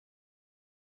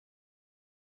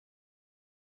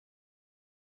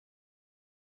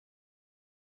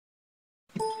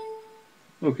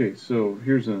Okay, so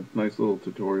here's a nice little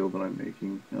tutorial that I'm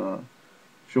making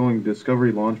showing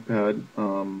Discovery Launchpad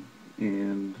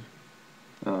and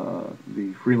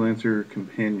the Freelancer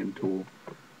Companion tool.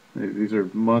 These are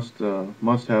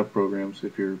must-have programs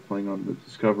if you're playing on the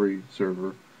Discovery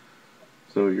server.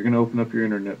 So you're going to open up your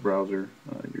internet browser.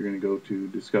 You're going to go to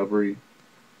Discovery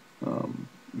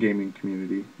Gaming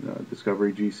Community,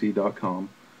 discoverygc.com.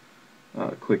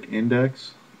 Click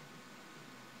Index.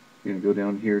 You're going to go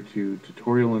down here to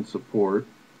Tutorial and Support.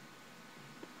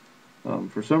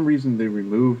 For some reason, they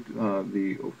removed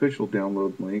the official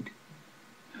download link.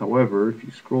 However, if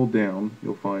you scroll down,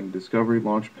 you'll find Discovery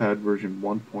Launchpad version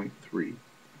 1.3. So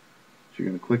you're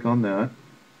going to click on that.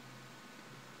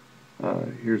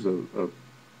 Here's a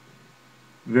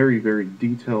very, very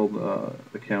detailed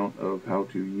account of how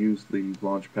to use the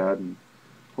Launchpad and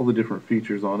all the different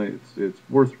features on it. It's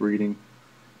worth reading.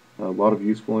 A lot of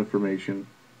useful information.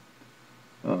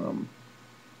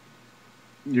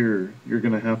 You're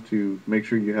going to have to make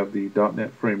sure you have the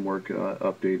 .NET framework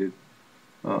updated,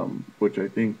 which I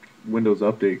think Windows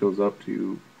Update goes up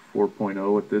to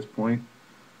 4.0 at this point.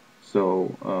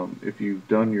 So if you've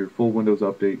done your full Windows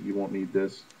Update, you won't need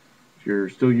this. If you're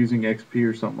still using XP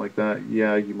or something like that,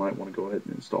 yeah, you might want to go ahead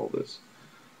and install this.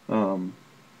 So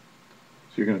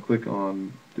you're going to click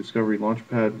on Discovery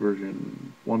Launchpad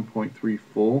version 1.3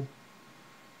 full.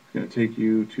 It's going to take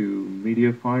you to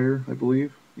MediaFire, I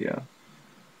believe. Yeah.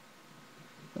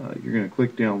 You're going to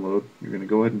click download. You're going to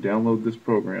go ahead and download this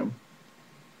program.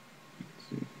 Let's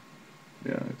see.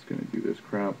 Yeah, it's going to do this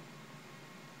crap.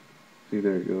 See,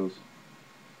 there it goes.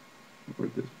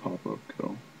 Where'd this pop-up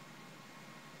go?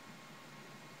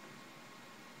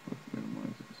 Let's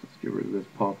minimize this. Let's get rid of this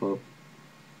pop-up.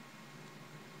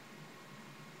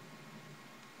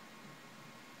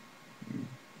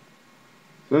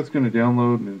 So that's going to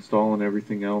download and install and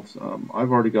everything else.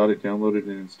 I've already got it downloaded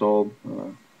and installed.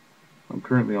 I'm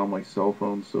currently on my cell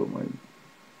phone, so my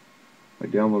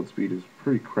download speed is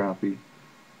pretty crappy.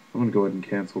 I'm going to go ahead and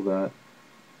cancel that.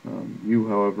 You,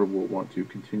 however, will want to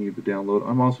continue the download.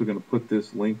 I'm also going to put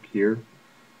this link here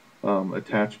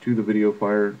attached to the video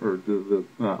file or the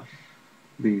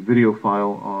video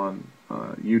file on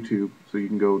YouTube, so you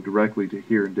can go directly to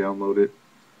here and download it.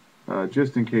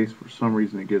 Just in case for some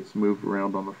reason it gets moved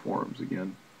around on the forums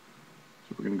again.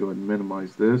 So we're going to go ahead and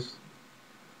minimize this.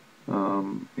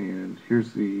 And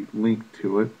here's the link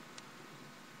to it,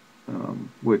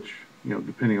 which,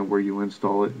 depending on where you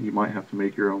install it, you might have to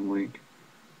make your own link.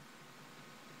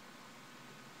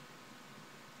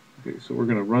 Okay, so we're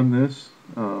going to run this.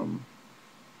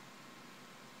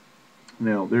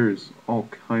 Now, there's all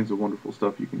kinds of wonderful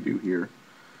stuff you can do here.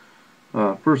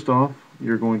 First off,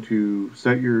 you're going to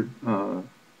set your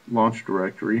launch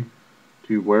directory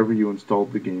to wherever you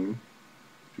installed the game.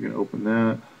 So you're going to open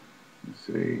that and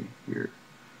say here,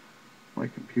 my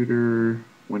computer,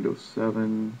 Windows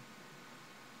 7,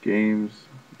 games,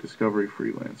 Discovery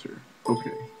Freelancer.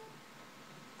 Okay.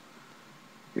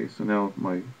 Okay, so now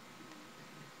my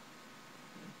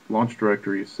launch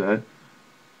directory is set.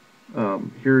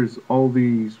 Here's all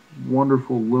these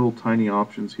wonderful little tiny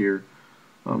options here.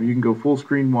 You can go full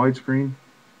screen, widescreen,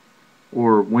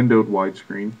 or windowed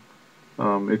widescreen.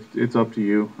 It's up to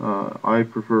you. I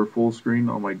prefer full screen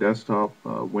on my desktop,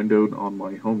 windowed on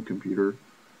my home computer,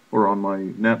 or on my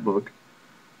netbook.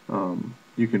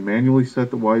 You can manually set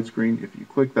the widescreen. If you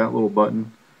click that little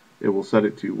button, it will set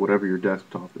it to whatever your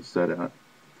desktop is set at.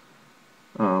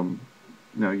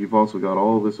 Now you've also got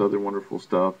all this other wonderful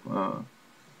stuff.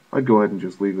 I'd go ahead and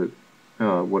just leave it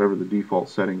whatever the default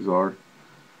settings are.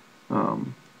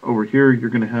 Over here,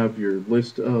 you're going to have your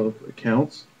list of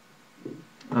accounts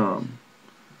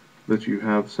that you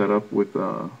have set up with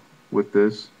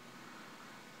this.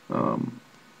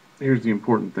 Here's the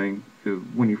important thing.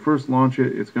 When you first launch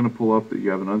it, it's going to pull up that you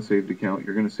have an unsaved account.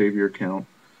 You're going to save your account.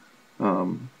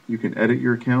 You can edit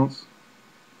your accounts.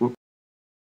 Whoop.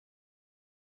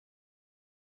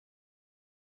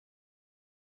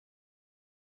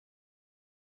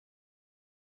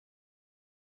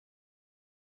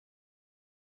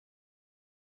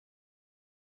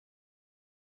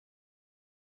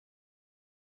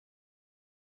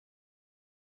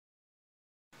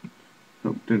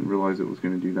 Nope, didn't realize it was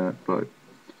going to do that, but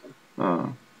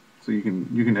so you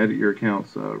can edit your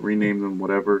accounts, rename them,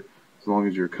 whatever, as long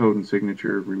as your code and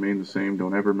signature remain the same.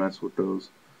 Don't ever mess with those.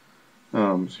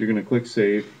 So you're going to click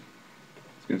Save.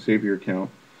 It's going to save your account.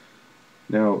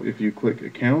 Now, if you click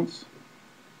Accounts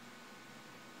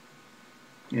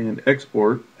and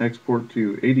Export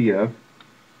to ADF.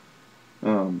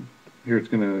 Here it's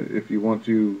going to, if you want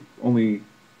to only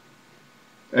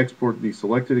export the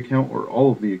selected account or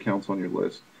all of the accounts on your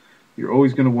list. you're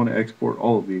always going to want to export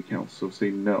all of the accounts, so say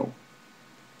no.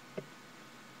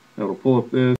 Now it'll pull up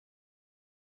this.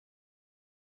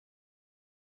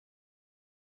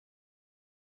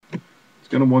 It's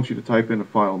going to want you to type in a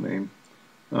file name.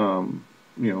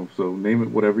 So name it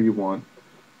whatever you want.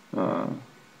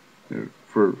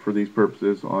 For these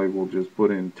purposes, I will just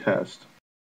put in test.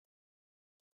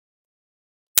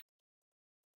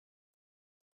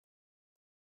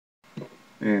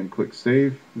 And click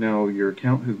save. Now your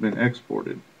account has been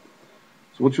exported.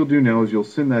 So what you'll do now is you'll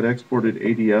send that exported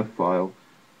ADF file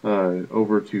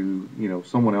over to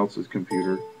someone else's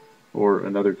computer or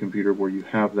another computer where you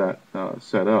have that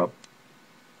set up,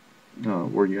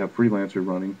 where you have Freelancer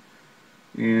running,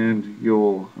 and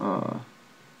you'll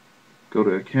go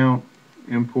to account,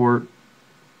 import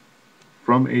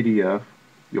from ADF.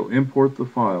 You'll import the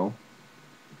file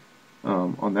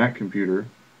on that computer,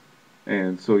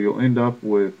 and so you'll end up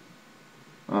with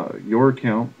your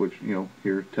account, which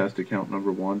here, test account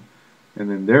number 1, and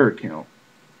then their account,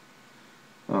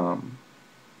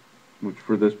 which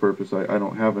for this purpose I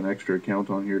don't have an extra account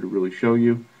on here to really show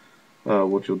you.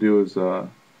 What you'll do is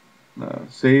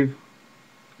save,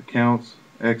 accounts,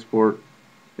 export,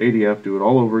 ADF, do it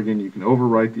all over again. You can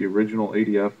overwrite the original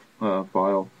ADF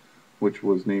file, which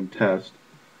was named test.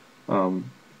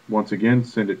 Once again,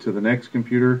 send it to the next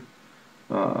computer.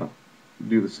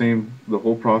 Do the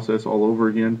whole process all over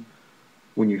again.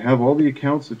 When you have all the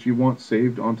accounts that you want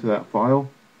saved onto that file,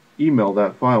 email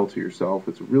that file to yourself.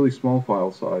 It's a really small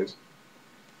file size.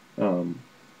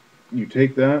 You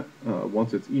take that,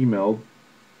 once it's emailed,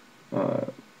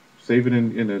 save it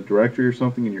in a directory or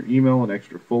something in your email, an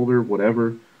extra folder,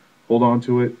 whatever. Hold on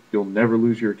to it. You'll never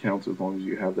lose your accounts as long as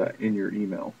you have that in your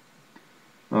email.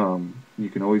 You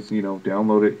can always,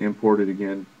 download it, import it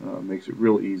again. Makes it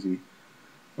real easy.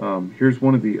 Here's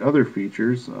one of the other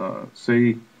features.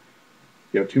 Say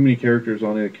you have too many characters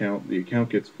on an account, the account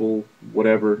gets full,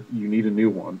 whatever, you need a new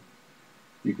one.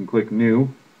 You can click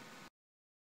new.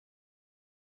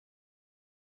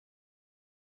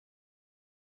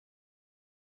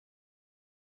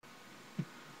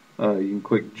 You can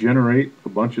click generate a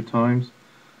bunch of times.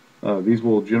 These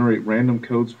will generate random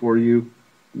codes for you.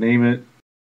 Name it.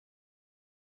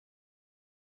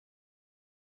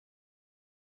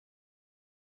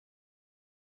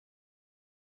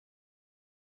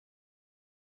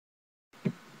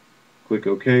 Click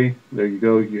OK. There you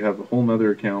go. You have a whole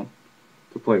nother account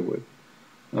to play with.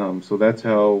 So that's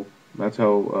how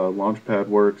Launchpad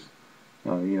works.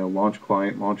 Launch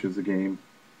client launches the game.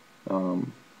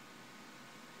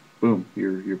 Boom,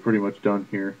 you're pretty much done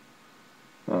here.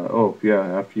 Oh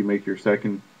yeah, after you make your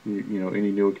second,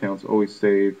 any new accounts, always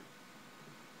save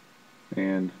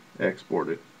and export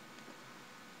it.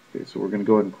 Okay, so we're going to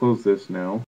go ahead and close this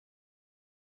now.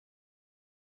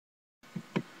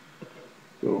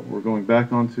 So we're going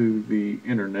back onto the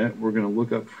internet. We're going to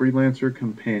look up Freelancer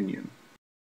Companion.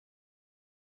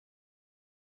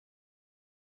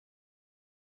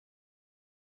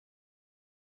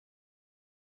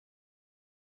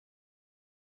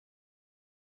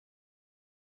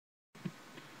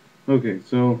 Okay,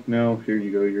 so now here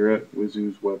you go. You're at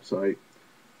Wizoo's website.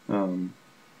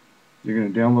 You're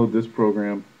going to download this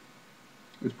program.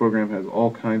 This program has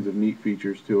all kinds of neat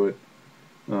features to it.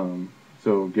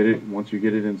 So once you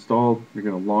get it installed, you're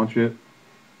going to launch it.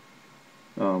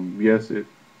 Yes, it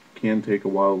can take a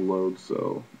while to load,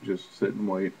 so just sit and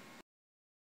wait.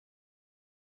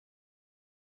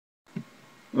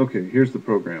 Okay, here's the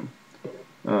program.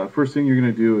 First thing you're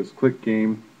going to do is click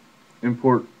Game,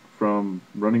 import from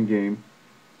Running Game,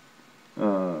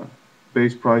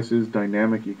 Base Prices,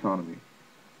 Dynamic Economy.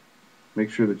 Make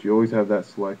sure that you always have that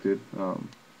selected.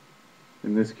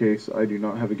 In this case, I do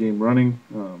not have a game running.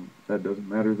 That doesn't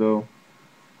matter though.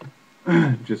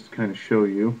 Just to kind of show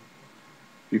you.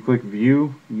 If you click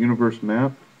View, Universe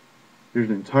Map, here's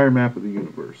an entire map of the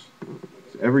universe.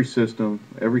 It's every system,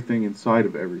 everything inside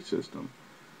of every system.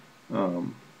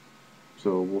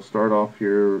 So we'll start off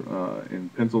here in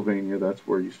Pennsylvania. That's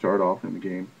where you start off in the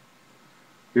game.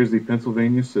 Here's the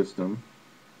Pennsylvania system.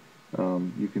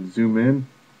 You can zoom in.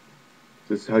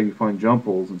 This is how you find jump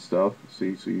holes and stuff.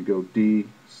 See, so you go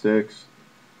D6.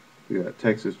 We got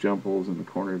Texas jump holes in the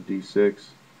corner of D6.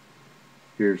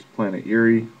 Here's Planet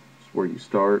Erie. That's where you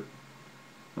start.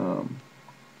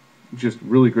 Just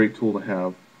really great tool to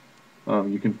have.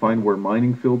 You can find where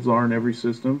mining fields are in every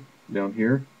system down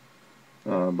here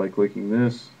by clicking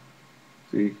this.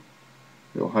 See,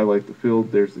 it'll highlight the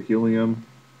field. There's the helium.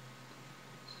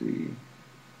 See,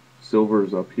 silver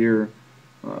is up here.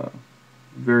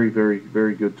 Very, very,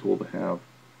 very good tool to have.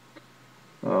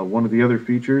 One of the other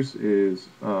features is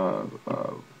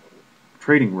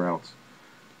trading routes.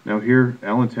 Now here,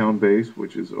 Allentown base,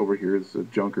 which is over here, is a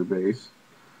junker base.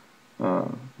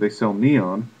 They sell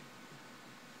neon.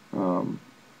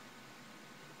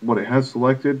 What it has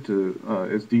selected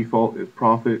as default is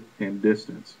profit and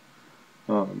distance.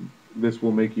 This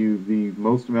will make you the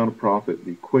most amount of profit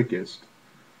the quickest.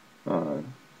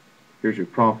 Here's your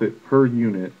profit per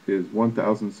unit is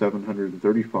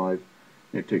 1,735,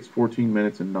 and it takes 14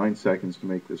 minutes and 9 seconds to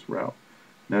make this route.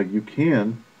 Now you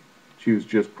can choose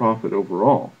just profit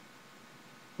overall.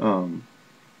 Go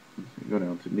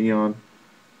down to neon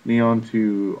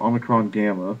to Omicron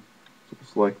Gamma. So we'll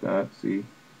select that. See,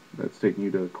 that's taking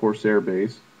you to Corsair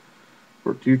base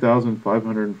for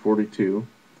 2,542.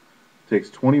 Takes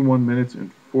 21 minutes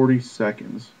and 40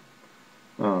 seconds.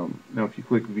 Now if you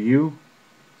click view,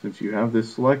 since you have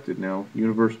this selected now,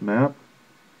 universe map,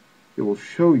 it will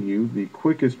show you the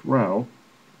quickest route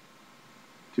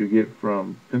to get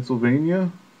from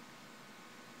Pennsylvania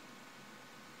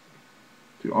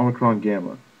to Omicron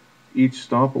Gamma. Each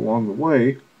stop along the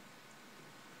way,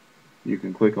 you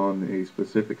can click on a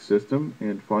specific system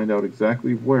and find out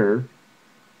exactly where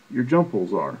your jump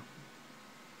holes are.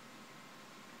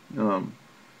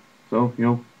 So,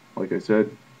 like I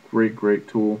said, great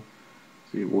tool.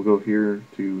 See, we'll go here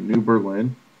to New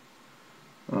Berlin.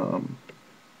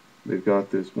 They've got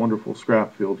this wonderful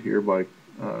scrap field here by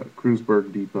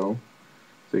Kreuzberg Depot.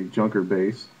 It's a junker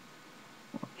base.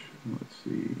 Let's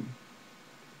see.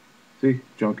 See,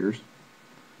 junkers.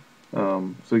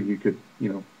 So you could,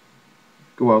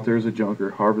 go out there as a junker,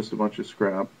 harvest a bunch of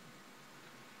scrap.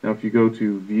 Now if you go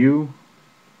to View,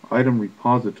 Item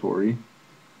Repository,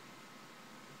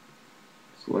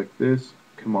 select this,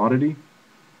 Commodity.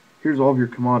 Here's all of your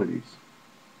commodities.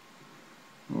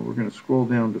 Well, we're going to scroll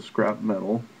down to scrap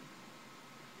metal.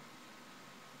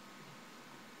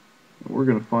 And we're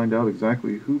going to find out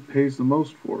exactly who pays the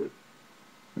most for it.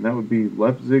 And that would be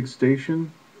Leipzig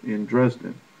Station in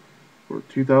Dresden for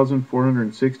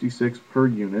 2,466 per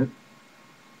unit.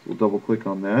 So we'll double click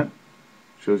on that.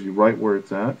 Shows you right where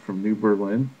it's at from New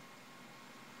Berlin,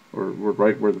 or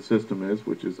right where the system is,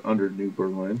 which is under New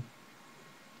Berlin.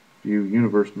 View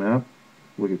universe map.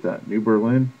 Look at that. New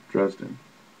Berlin, Dresden.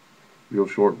 Real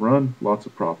short run, lots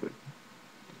of profit.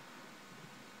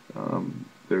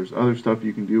 There's other stuff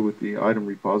you can do with the item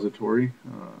repository,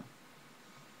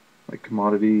 like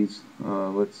commodities.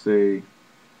 Let's say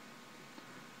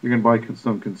you're going to buy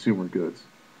some consumer goods.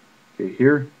 Okay,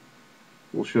 here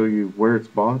we'll show you where it's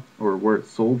bought or where it's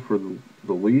sold for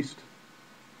the least.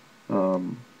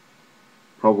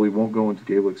 Probably won't go into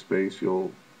Gaelic space.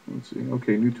 Let's see.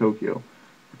 Okay, New Tokyo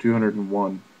for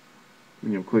 201.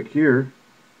 When you'll click here,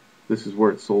 this is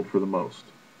where it's sold for the most,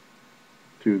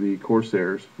 to the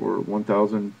Corsairs for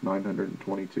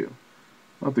 1,922.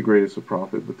 Not the greatest of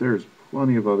profit, but there's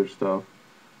plenty of other stuff.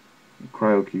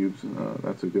 Cryo cubes,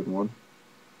 that's a good one.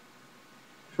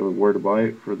 Show where to buy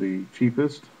it for the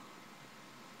cheapest,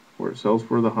 where it sells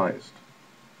for the highest.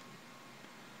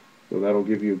 So that'll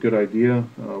give you a good idea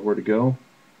where to go.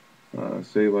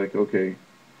 Say like, okay,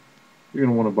 you're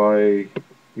going to want to buy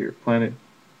here, Planet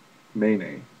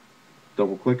Mayne.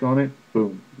 Double click on it,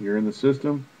 boom, you're in the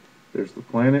system. There's the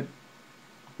planet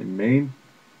in Maine.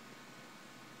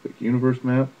 Click universe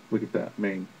map, look at that,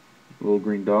 Maine. A little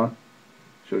green dot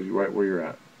shows you right where you're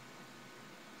at.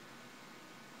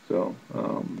 So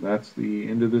that's the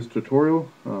end of this tutorial.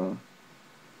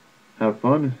 Have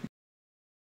fun.